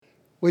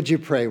Would you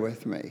pray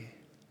with me?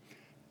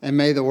 And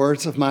may the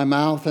words of my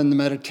mouth and the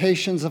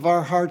meditations of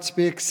our hearts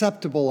be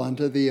acceptable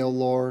unto thee, O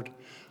Lord,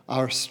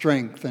 our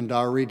strength and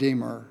our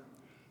Redeemer.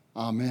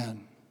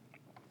 Amen.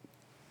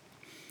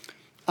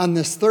 On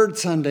this third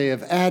Sunday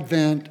of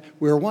Advent,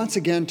 we're once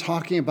again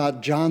talking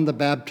about John the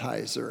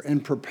Baptizer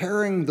and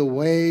preparing the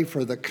way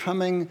for the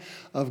coming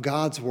of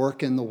God's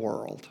work in the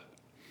world.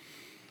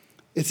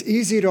 It's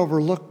easy to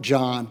overlook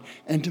John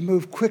and to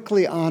move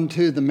quickly on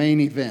to the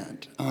main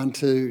event,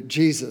 onto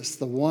Jesus,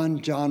 the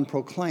one John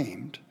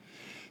proclaimed.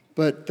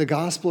 But the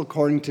gospel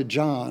according to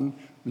John,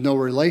 no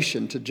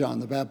relation to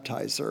John the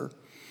Baptizer,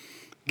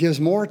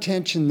 gives more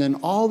attention than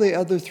all the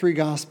other three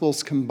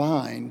gospels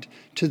combined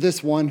to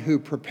this one who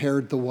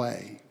prepared the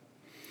way.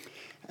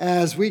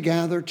 As we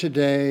gather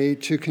today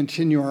to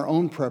continue our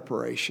own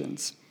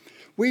preparations,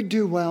 we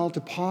do well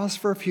to pause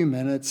for a few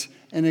minutes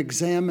and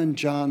examine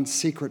John's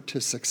secret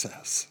to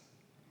success.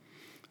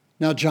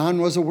 Now,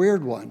 John was a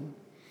weird one.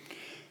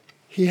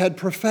 He had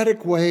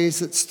prophetic ways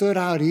that stood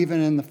out even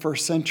in the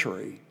first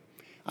century.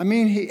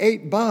 He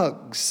ate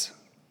bugs.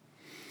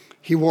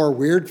 He wore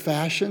weird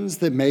fashions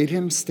that made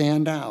him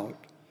stand out.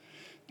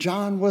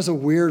 John was a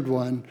weird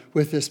one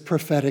with his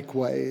prophetic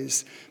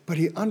ways, but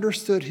he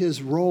understood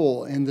his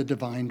role in the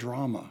divine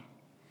drama.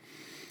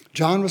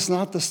 John was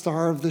not the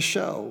star of the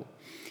show.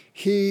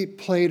 He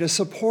played a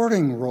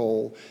supporting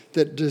role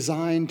that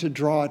designed to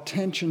draw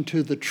attention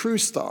to the true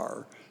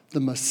star, the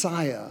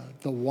Messiah,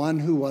 the one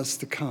who was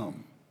to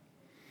come.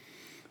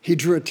 He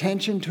drew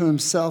attention to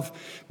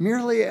himself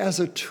merely as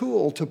a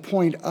tool to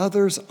point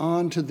others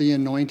on to the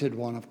anointed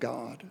one of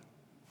God.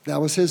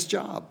 That was his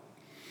job.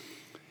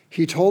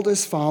 He told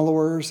his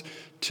followers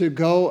to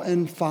go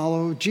and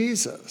follow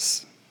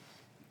Jesus.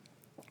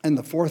 And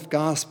the fourth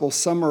gospel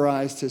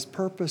summarized his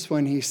purpose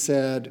when he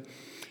said,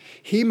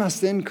 "He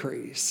must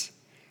increase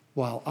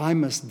while I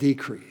must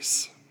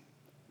decrease."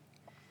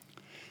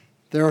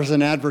 There was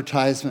an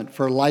advertisement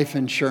for life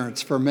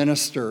insurance for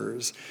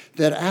ministers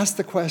that asked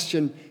the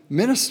question,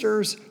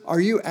 "Ministers, are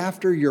you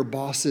after your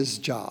boss's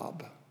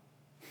job?"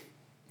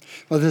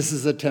 Well, this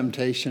is a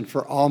temptation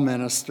for all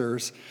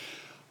ministers.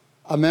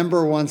 A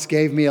member once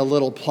gave me a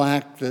little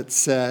plaque that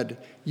said,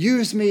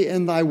 "Use me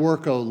in thy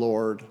work, O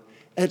Lord,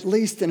 at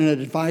least in an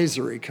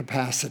advisory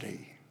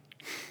capacity."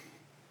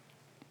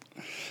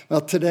 Well,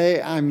 today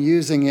I'm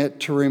using it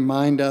to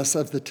remind us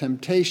of the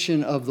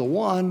temptation of the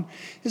one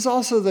is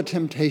also the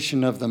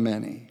temptation of the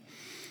many.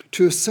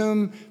 To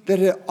assume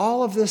that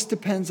all of this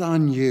depends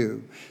on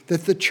you,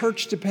 that the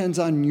church depends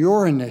on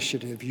your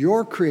initiative,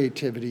 your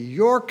creativity,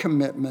 your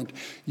commitment,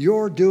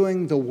 your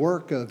doing the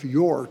work of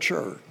your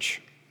church.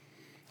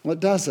 Well, it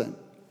doesn't.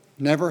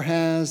 Never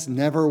has,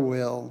 never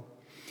will.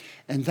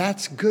 And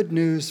that's good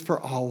news for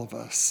all of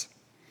us.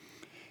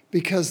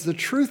 Because the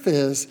truth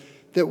is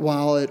that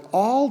while it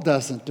all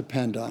doesn't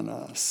depend on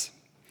us,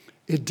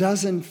 it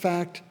does in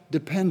fact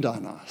depend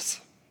on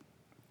us.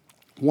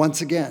 Once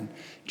again,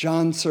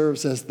 John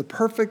serves as the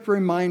perfect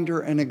reminder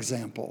and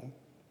example.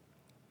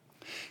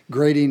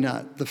 Grady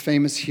Nutt, the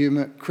famous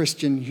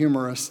Christian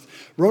humorist,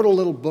 wrote a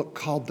little book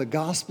called The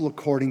Gospel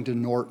According to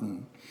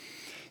Norton,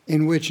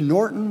 in which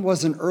Norton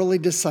was an early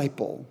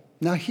disciple.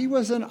 Now, he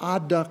was an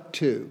odd duck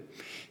too.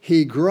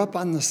 He grew up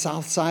on the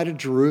south side of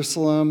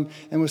Jerusalem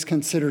and was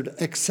considered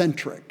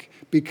eccentric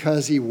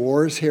because he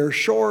wore his hair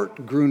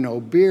short, grew no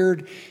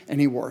beard, and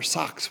he wore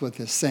socks with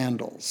his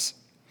sandals.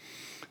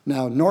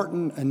 Now,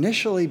 Norton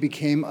initially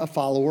became a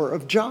follower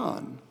of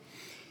John,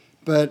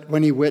 but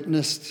when he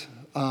witnessed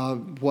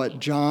what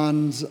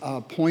John's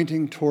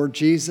pointing toward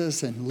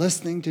Jesus and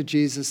listening to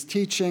Jesus'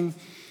 teaching,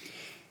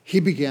 he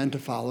began to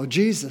follow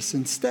Jesus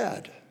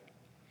instead.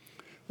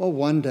 Well,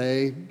 one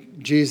day,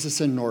 Jesus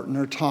and Norton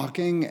are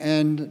talking,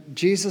 and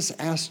Jesus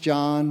asked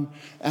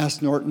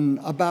Norton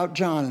about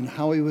John and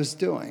how he was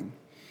doing.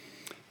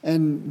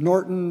 And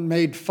Norton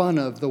made fun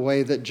of the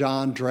way that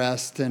John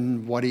dressed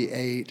and what he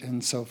ate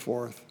and so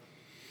forth.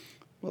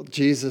 Well,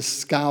 Jesus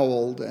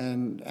scowled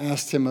and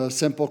asked him a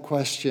simple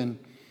question: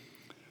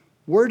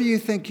 "Where do you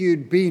think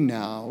you'd be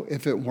now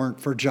if it weren't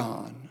for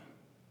John?"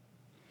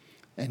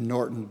 And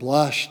Norton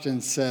blushed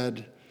and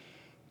said,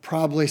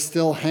 "Probably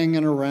still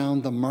hanging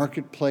around the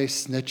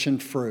marketplace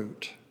snitching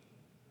fruit."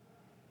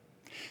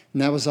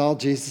 And that was all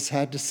Jesus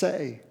had to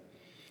say.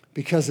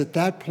 Because at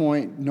that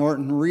point,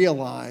 Norton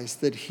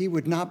realized that he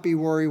would not be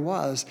where he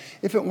was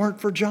if it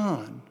weren't for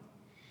John.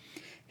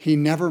 He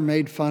never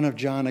made fun of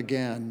John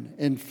again.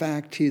 In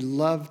fact, he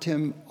loved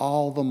him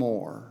all the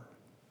more.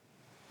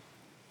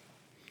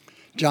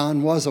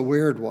 John was a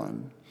weird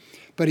one,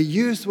 but he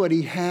used what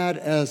he had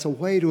as a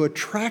way to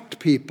attract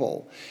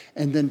people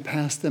and then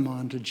pass them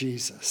on to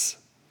Jesus.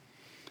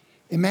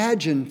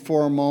 Imagine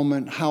for a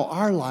moment how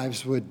our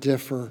lives would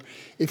differ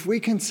if we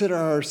consider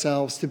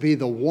ourselves to be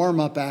the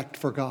warm-up act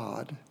for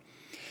God,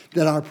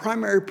 that our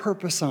primary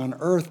purpose on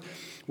earth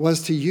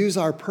was to use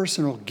our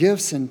personal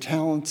gifts and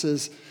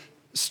talents,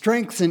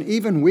 strengths and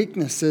even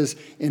weaknesses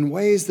in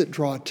ways that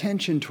draw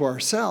attention to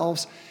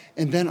ourselves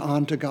and then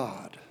on to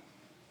God.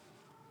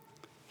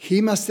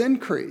 He must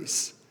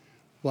increase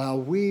while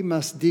we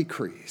must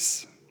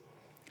decrease.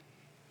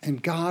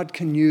 And God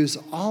can use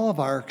all of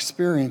our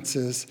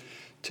experiences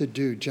to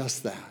do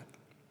just that.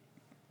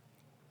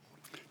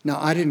 Now,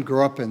 I didn't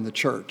grow up in the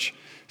church,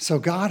 so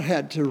God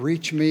had to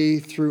reach me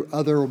through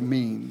other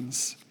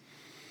means.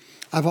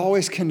 I've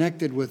always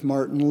connected with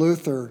Martin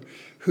Luther,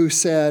 who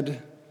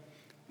said,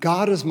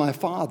 "God is my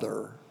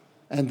father,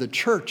 and the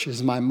church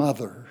is my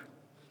mother."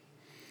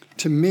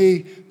 To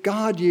me,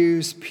 God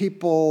used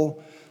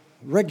people,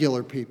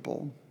 regular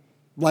people,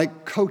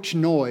 like Coach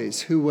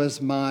Noyes, who was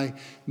my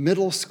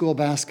middle school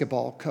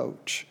basketball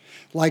coach,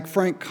 like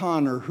Frank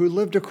Connor, who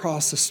lived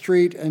across the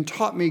street and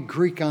taught me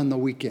Greek on the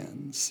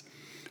weekends,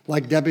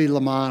 like Debbie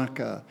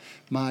LaMonica,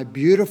 my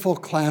beautiful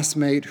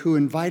classmate who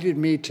invited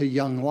me to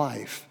Young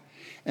Life,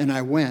 and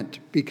I went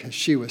because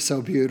she was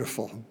so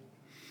beautiful.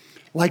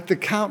 Like the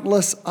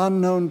countless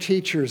unknown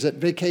teachers at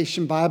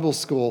Vacation Bible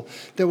School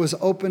that was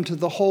open to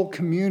the whole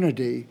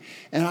community,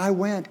 and I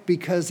went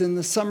because in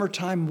the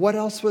summertime, what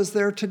else was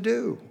there to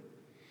do?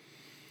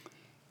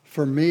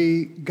 For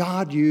me,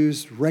 God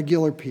used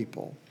regular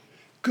people,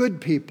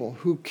 good people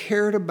who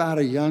cared about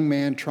a young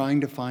man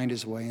trying to find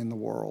his way in the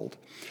world,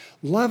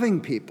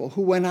 loving people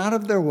who went out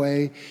of their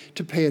way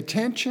to pay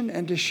attention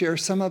and to share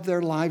some of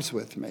their lives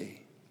with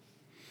me.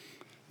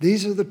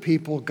 These are the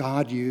people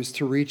God used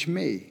to reach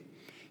me,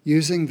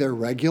 using their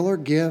regular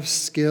gifts,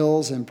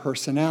 skills, and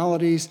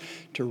personalities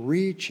to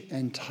reach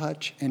and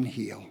touch and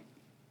heal.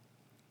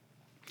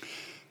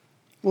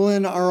 Well,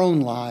 in our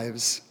own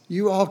lives,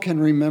 you all can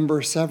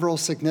remember several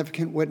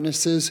significant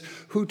witnesses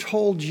who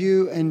told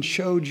you and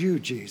showed you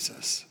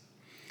Jesus.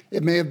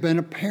 It may have been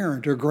a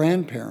parent or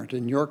grandparent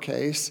in your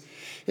case.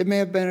 It may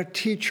have been a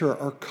teacher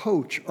or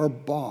coach or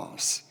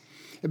boss.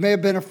 It may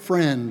have been a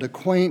friend,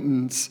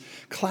 acquaintance,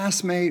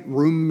 classmate,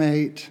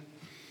 roommate.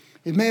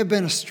 It may have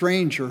been a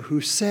stranger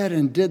who said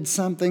and did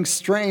something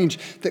strange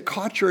that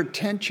caught your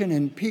attention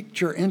and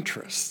piqued your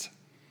interest.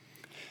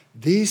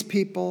 These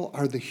people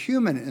are the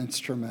human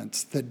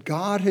instruments that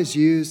God has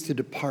used to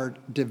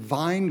depart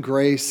divine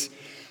grace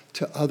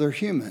to other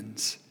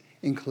humans,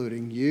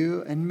 including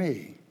you and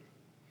me.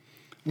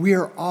 We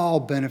are all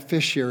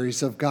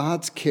beneficiaries of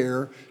God's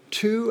care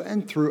to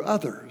and through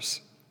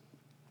others.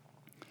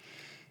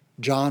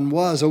 John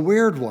was a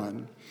weird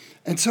one,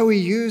 and so he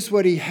used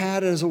what he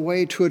had as a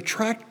way to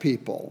attract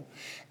people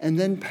and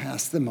then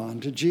pass them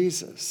on to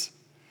Jesus.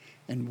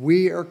 And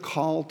we are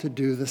called to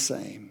do the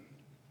same.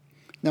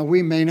 Now,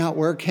 we may not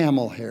wear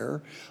camel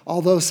hair,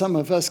 although some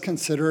of us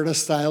consider it a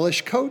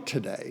stylish coat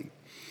today.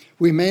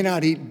 We may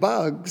not eat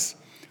bugs,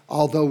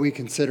 although we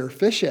consider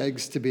fish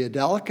eggs to be a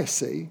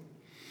delicacy.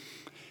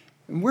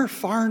 And we're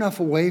far enough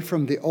away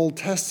from the Old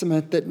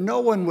Testament that no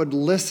one would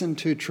listen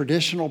to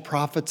traditional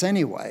prophets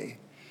anyway,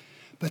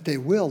 but they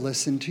will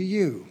listen to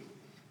you.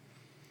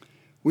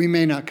 We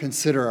may not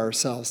consider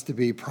ourselves to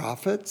be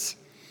prophets,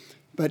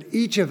 but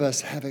each of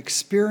us have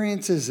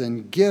experiences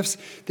and gifts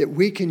that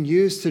we can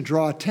use to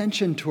draw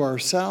attention to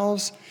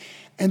ourselves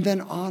and then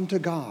on to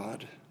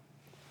God.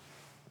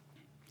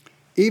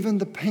 Even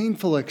the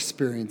painful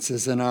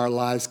experiences in our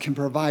lives can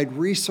provide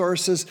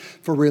resources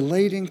for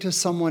relating to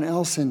someone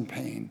else in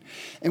pain,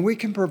 and we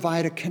can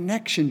provide a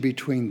connection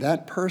between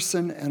that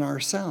person and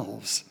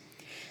ourselves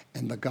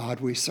and the God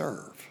we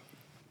serve.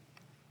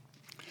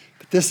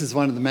 But this is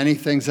one of the many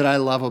things that I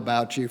love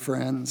about you,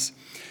 friends.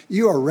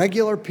 You are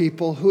regular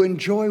people who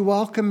enjoy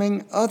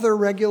welcoming other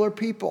regular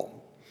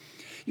people.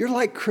 You're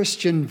like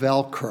Christian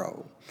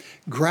Velcro,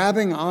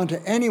 grabbing onto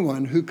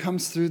anyone who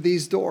comes through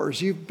these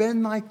doors. You've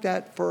been like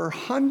that for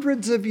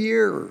hundreds of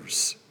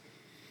years.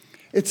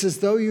 It's as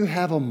though you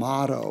have a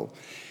motto.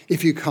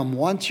 If you come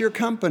once, you're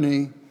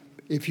company.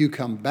 If you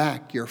come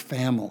back, you're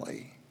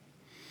family.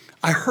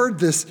 I heard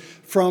this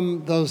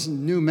from those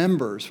new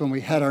members when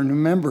we had our new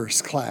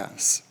members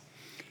class.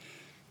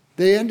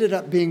 They ended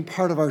up being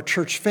part of our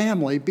church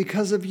family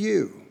because of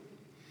you.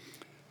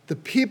 The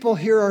people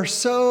here are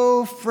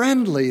so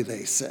friendly,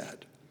 they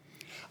said.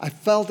 I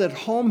felt at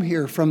home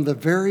here from the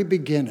very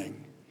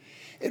beginning.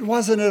 It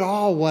wasn't at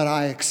all what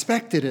I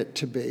expected it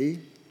to be.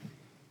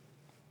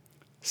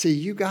 See,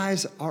 you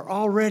guys are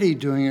already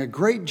doing a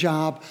great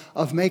job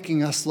of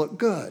making us look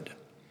good.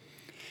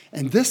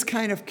 And this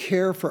kind of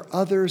care for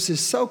others is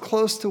so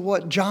close to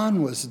what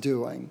John was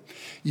doing,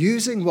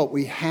 using what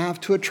we have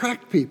to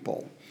attract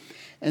people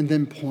and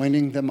then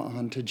pointing them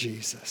on to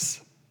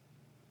Jesus.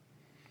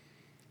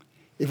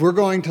 If we're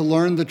going to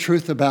learn the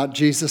truth about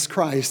Jesus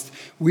Christ,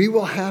 we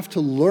will have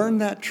to learn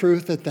that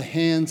truth at the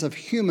hands of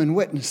human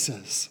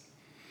witnesses.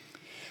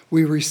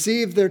 We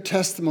receive their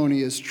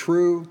testimony as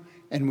true,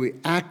 and we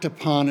act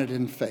upon it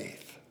in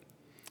faith.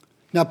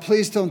 Now,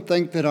 please don't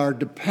think that our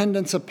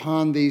dependence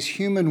upon these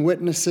human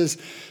witnesses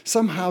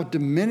somehow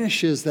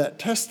diminishes that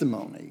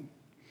testimony.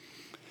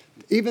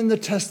 Even the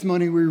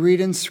testimony we read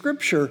in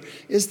Scripture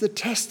is the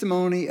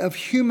testimony of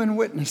human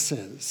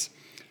witnesses.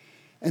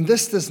 And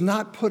this does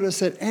not put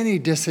us at any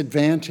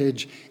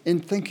disadvantage in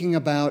thinking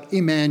about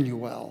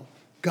Emmanuel,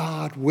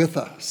 God with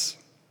us,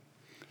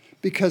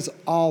 because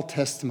all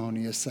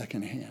testimony is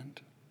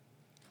secondhand.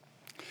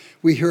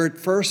 We hear it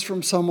first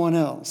from someone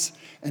else,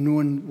 And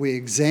when we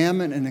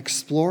examine and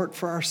explore it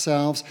for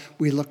ourselves,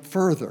 we look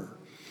further.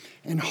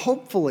 And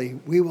hopefully,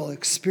 we will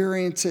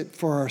experience it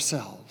for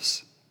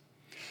ourselves.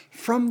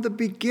 From the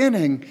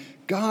beginning,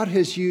 God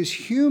has used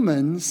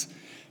humans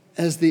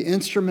as the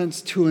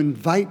instruments to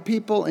invite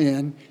people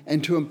in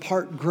and to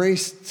impart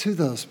grace to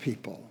those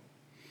people.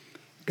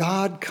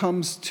 God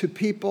comes to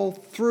people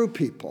through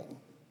people,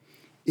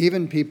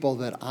 even people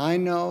that I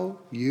know,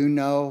 you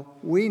know,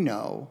 we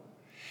know,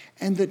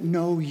 and that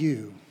know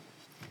you.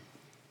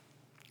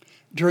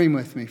 Dream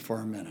with me for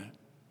a minute.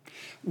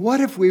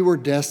 What if we were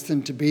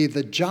destined to be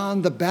the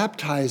John the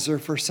Baptizer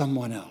for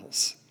someone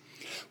else?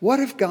 What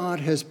if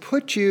God has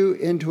put you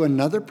into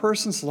another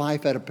person's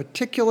life at a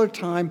particular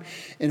time,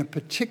 in a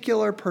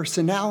particular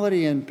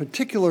personality and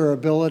particular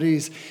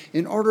abilities,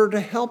 in order to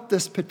help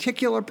this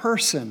particular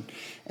person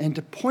and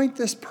to point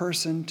this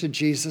person to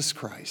Jesus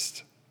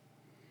Christ?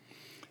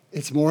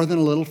 It's more than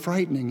a little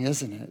frightening,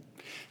 isn't it?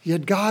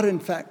 Yet God, in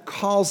fact,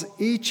 calls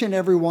each and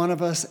every one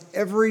of us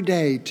every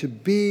day to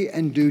be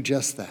and do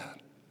just that.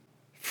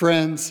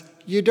 Friends,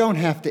 you don't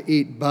have to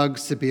eat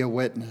bugs to be a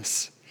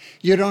witness.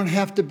 You don't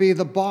have to be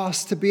the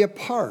boss to be a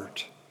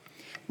part.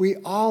 We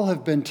all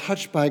have been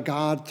touched by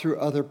God through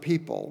other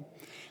people.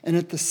 And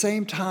at the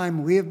same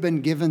time, we have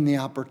been given the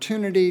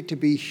opportunity to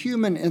be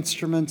human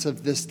instruments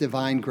of this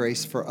divine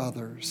grace for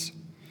others.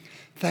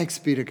 Thanks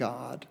be to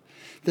God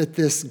that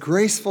this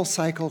graceful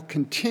cycle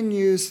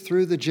continues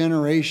through the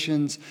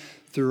generations,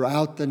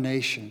 throughout the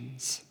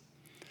nations.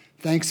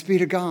 Thanks be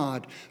to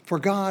God, for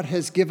God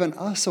has given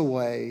us a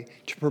way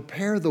to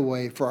prepare the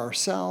way for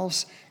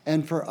ourselves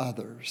and for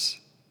others.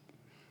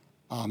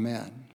 Amen.